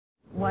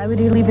Why would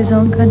he leave his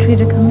own country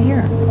to come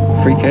here?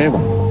 Free cable.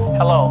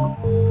 Hello,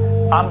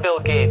 I'm Bill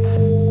Gates.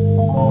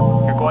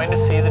 You're going to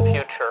see the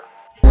future.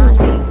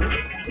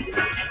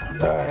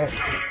 Alright.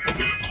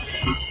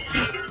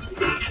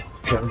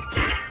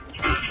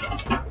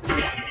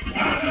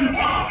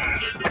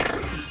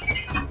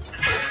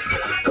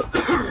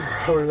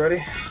 Are we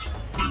ready?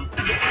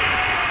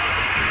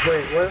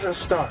 Wait, where's our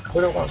stock? We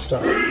don't want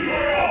stock. You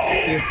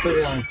put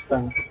it on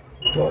stock.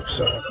 Whoops,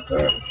 sorry.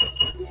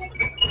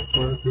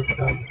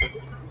 Alright.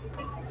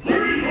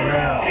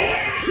 Now.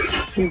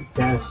 You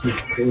bastard,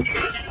 dude.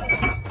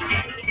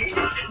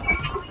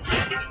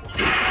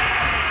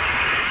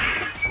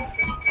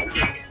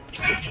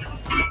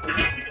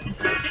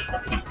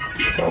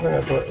 I don't think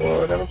I put,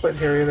 well, I never put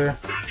here either.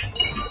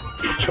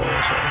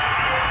 Controller, sorry.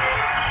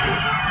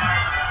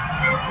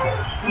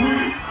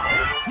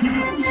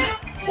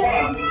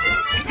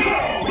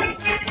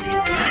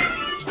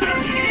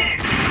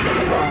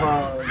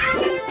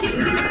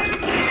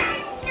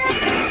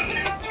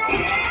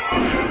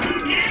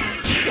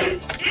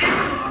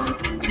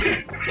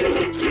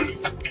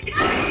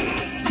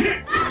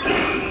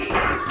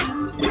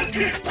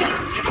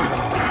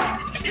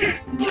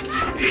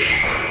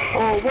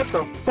 Oh, what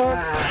the fuck?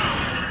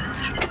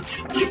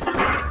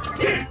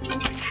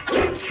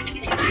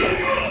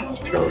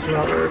 That was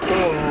not very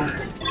cool.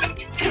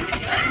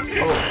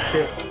 Oh,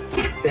 shit.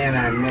 Damn, I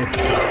missed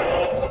it.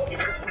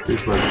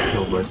 Just like to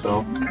kill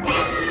myself.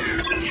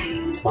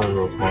 I'm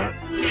real smart.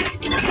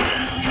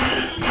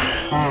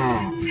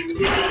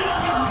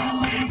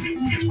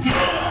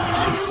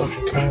 She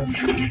fucking can't.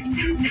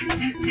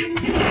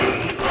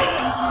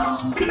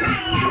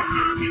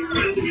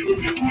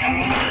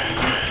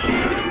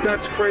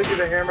 That's crazy,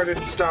 the hammer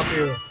didn't stop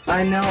you.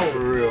 I know. For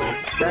real.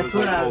 That's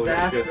what I was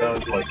after. That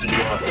was like,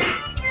 what?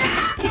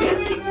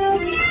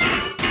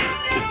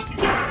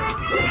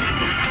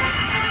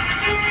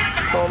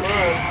 Home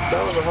run.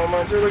 That was a home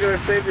run too. Look at that,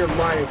 saved your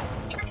life.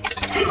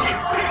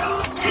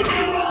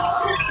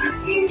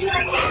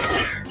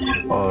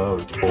 Oh, that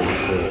was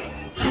bullshit.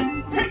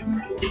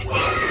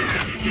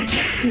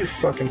 You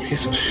fucking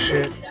piece of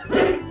shit.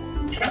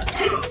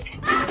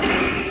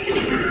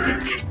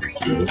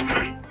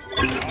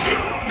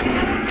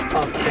 A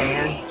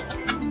fan.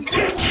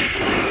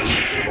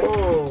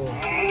 Oh.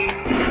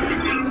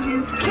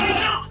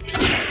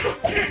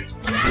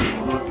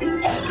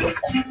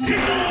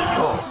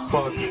 Oh,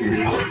 fuck you.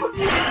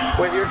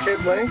 Wait, you're Kid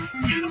Link?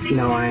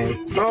 No, I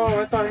ain't. Oh,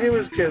 I thought he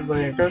was Kid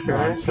Link. Okay.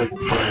 I said the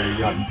player you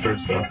got in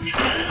first though.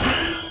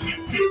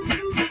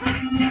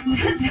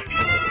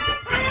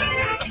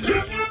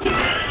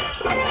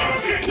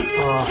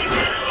 Oh.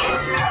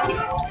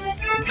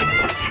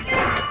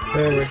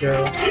 There we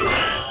go.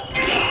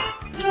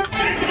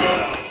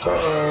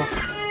 Uh-oh.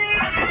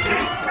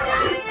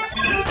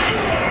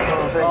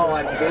 Oh,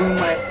 I blew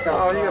myself.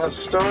 Oh, you got a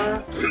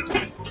star?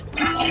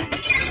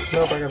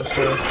 Nope, I got a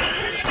star.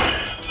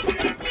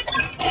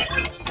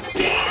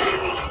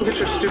 Look at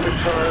your stupid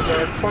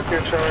Charizard. Fuck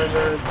your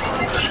Charizard.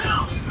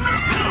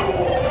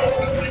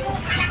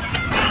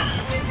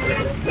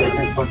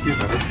 Okay, fuck you,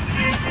 man.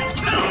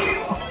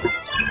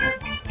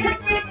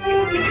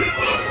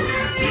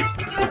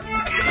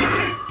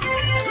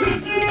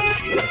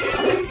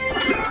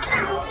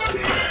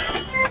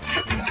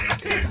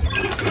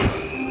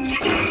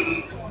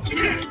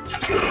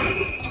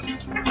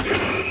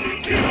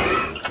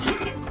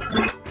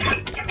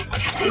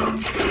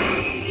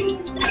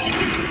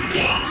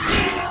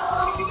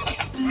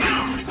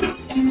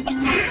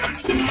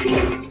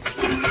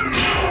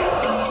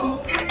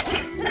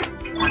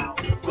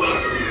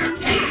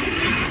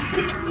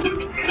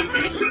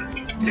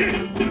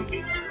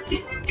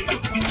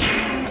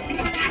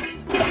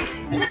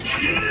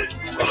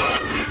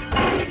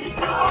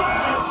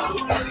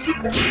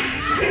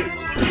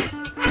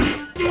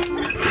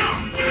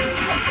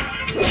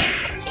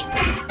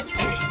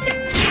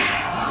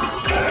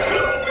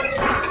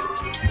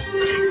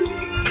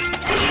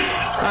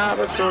 Ah,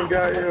 that sword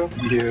got you.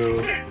 You.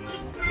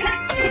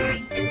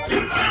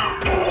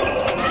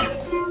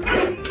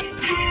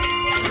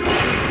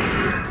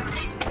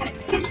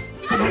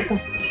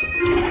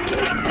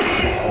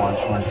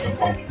 Launch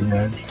myself off the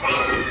edge.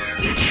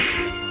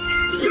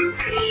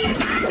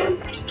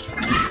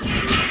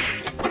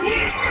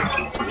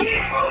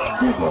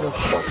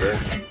 Motherfucker.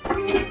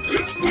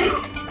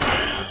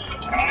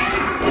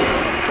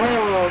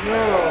 Oh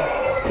no!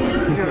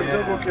 You got a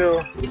double kill.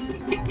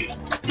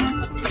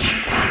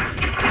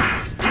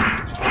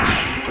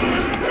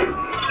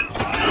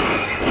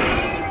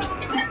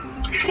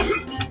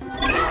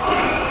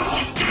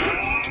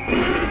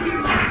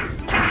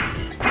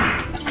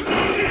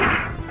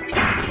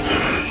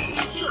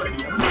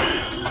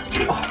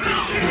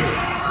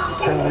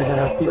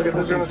 Look at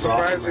this, gonna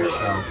surprise you.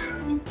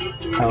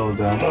 Hell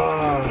down.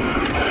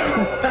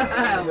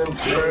 I'm gonna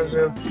surprise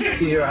you.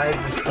 Your eyes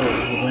are so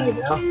red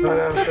now. I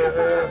know, shit,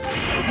 yeah.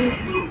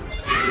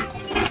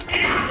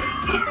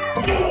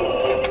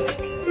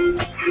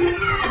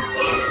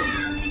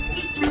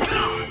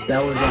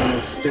 That was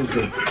almost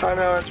stupid. I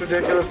know, it's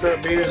ridiculous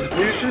that Bees should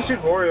have seen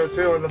Wario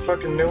too in the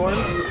fucking new one.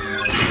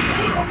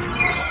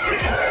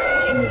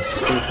 It's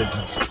stupid.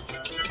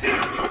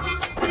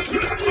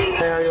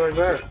 Hey, how you like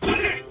that?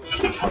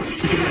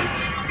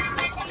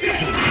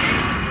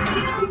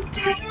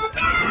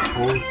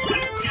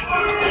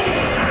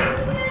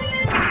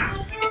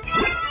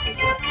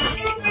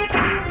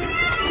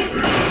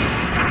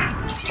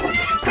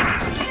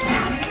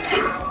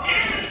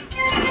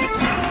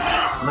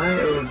 My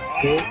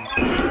okay.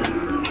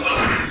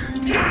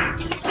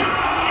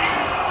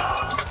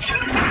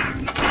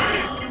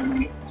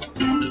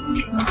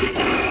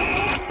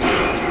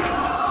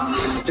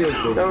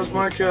 Stupid. That was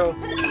my kill.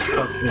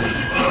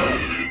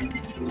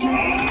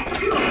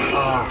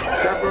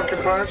 That broken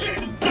punch.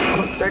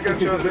 That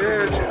got you a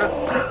bitch.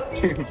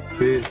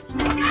 Bitch.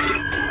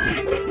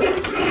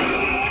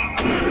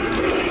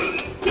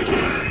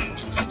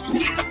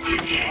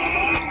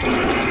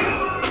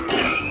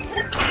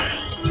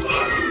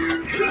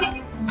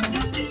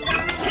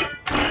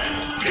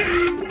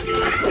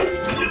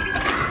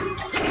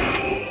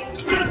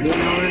 You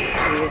know what?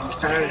 I'm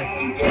tired.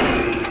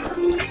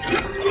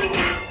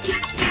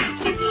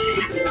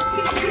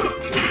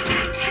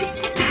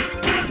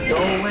 Go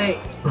away.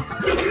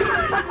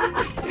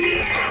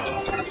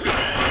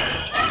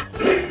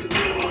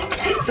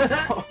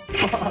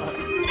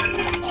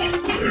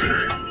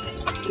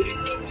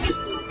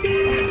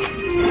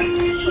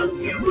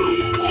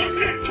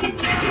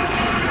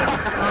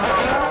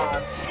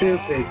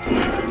 Stupid.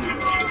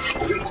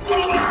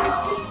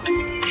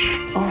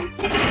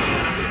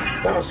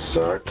 That was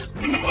sucked.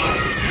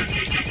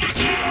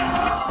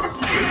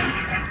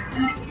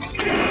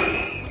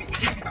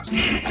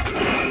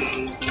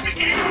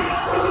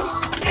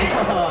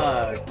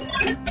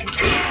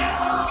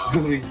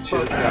 We just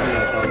got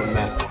up on the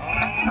map.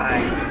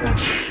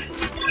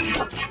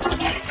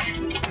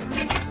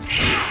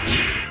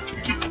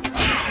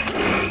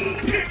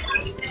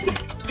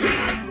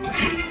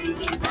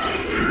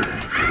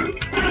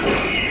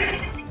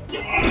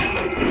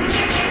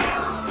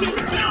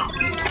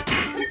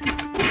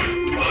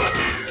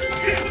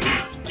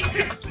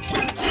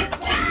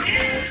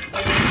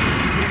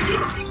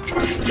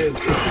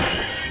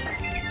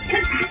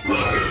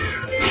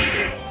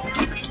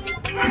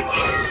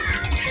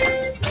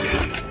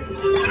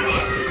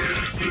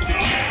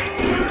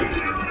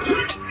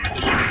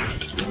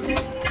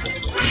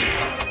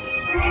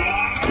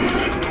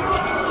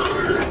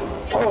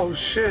 Oh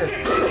shit.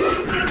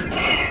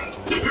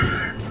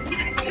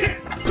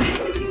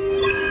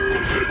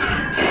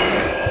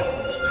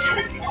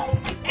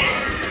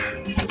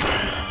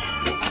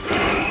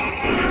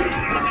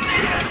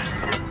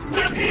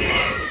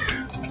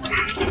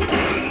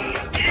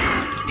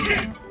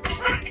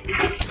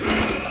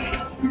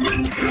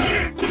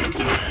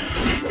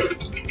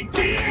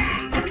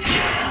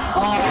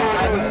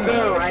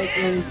 Right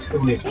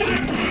into it.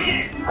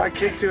 I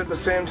kicked you at the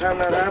same time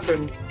that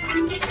happened.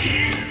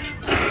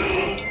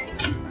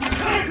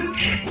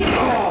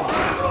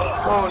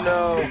 Oh no.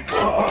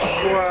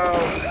 Wow.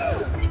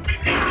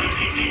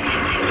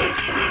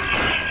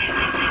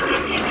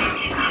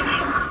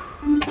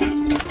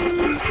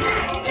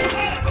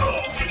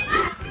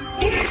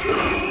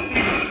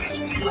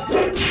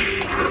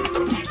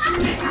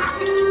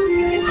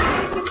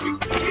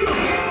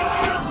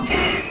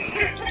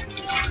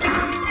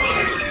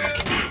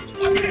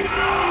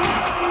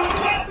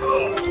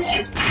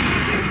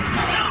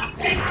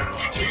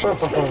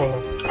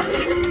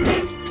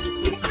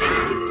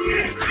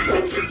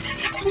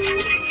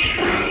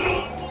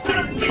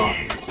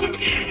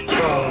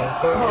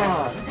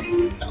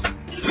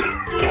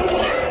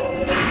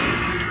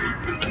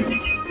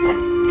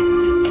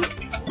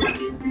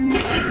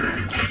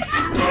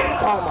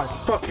 Oh my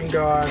fucking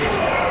god.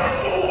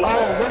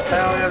 Oh, what the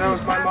hell, yeah, that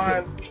was my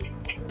mind.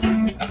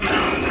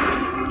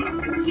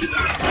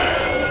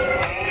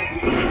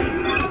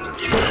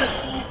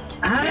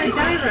 How did I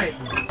die right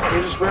now?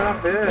 You just ran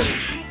off the edge.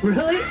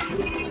 Really?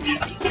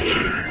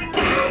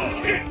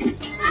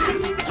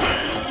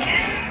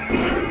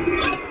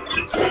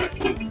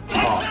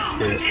 Oh,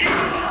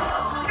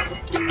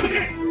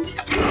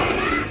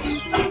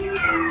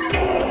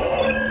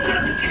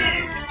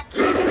 shit.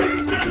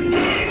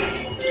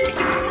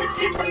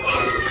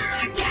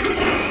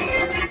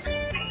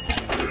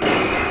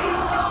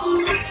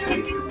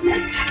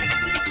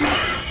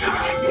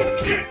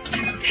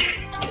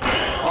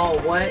 Oh,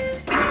 what?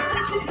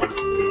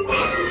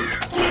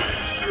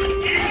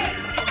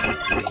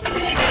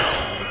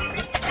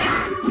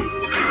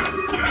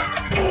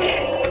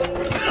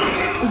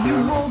 You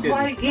rolled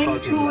right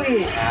into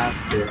it.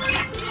 After.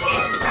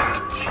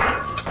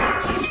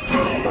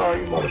 Oh,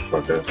 you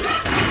motherfucker.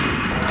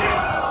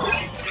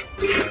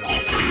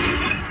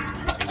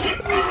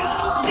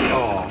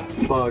 Oh,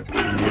 fuck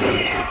you.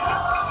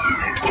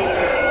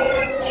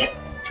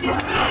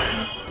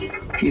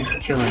 He's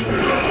killing me.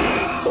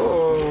 Oh.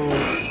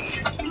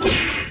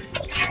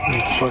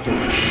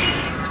 Fucking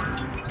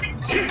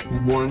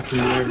once in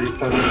every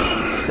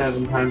fucking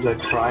 7 times I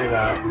try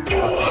that, it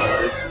fucking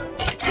hurts.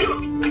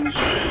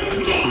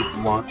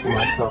 launching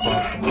myself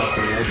off the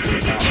fucking edge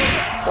right now.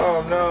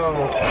 Oh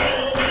no!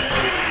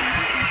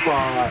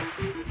 Fuck.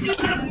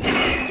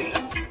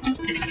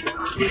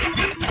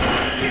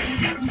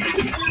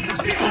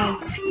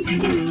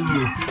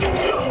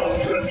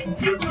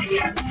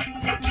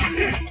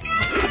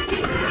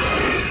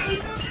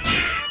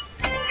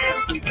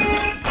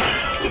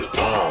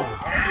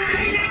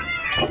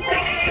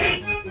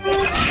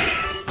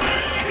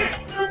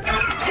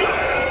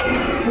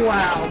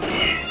 Wow.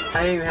 I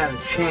didn't even have a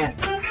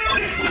chance.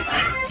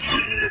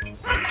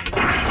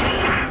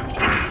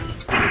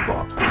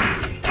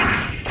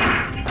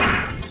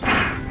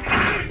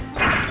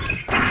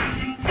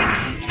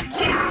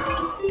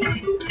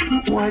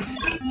 What?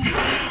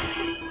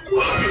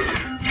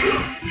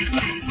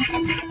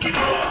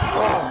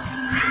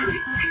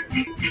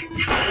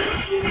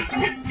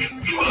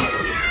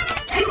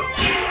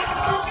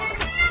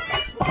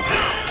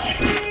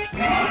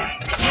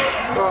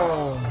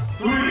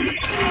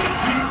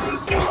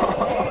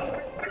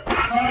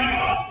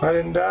 I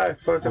didn't die.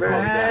 Fucking A.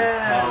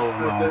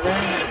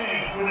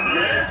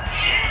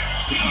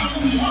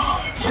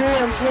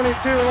 Damn,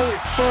 22. Holy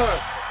fuck.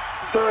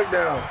 Thug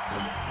down.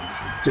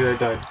 Dude, I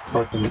died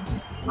fucking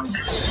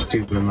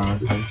stupid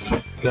amount of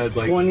times. Died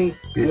like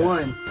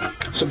 21.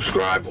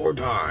 Subscribe or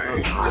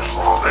die.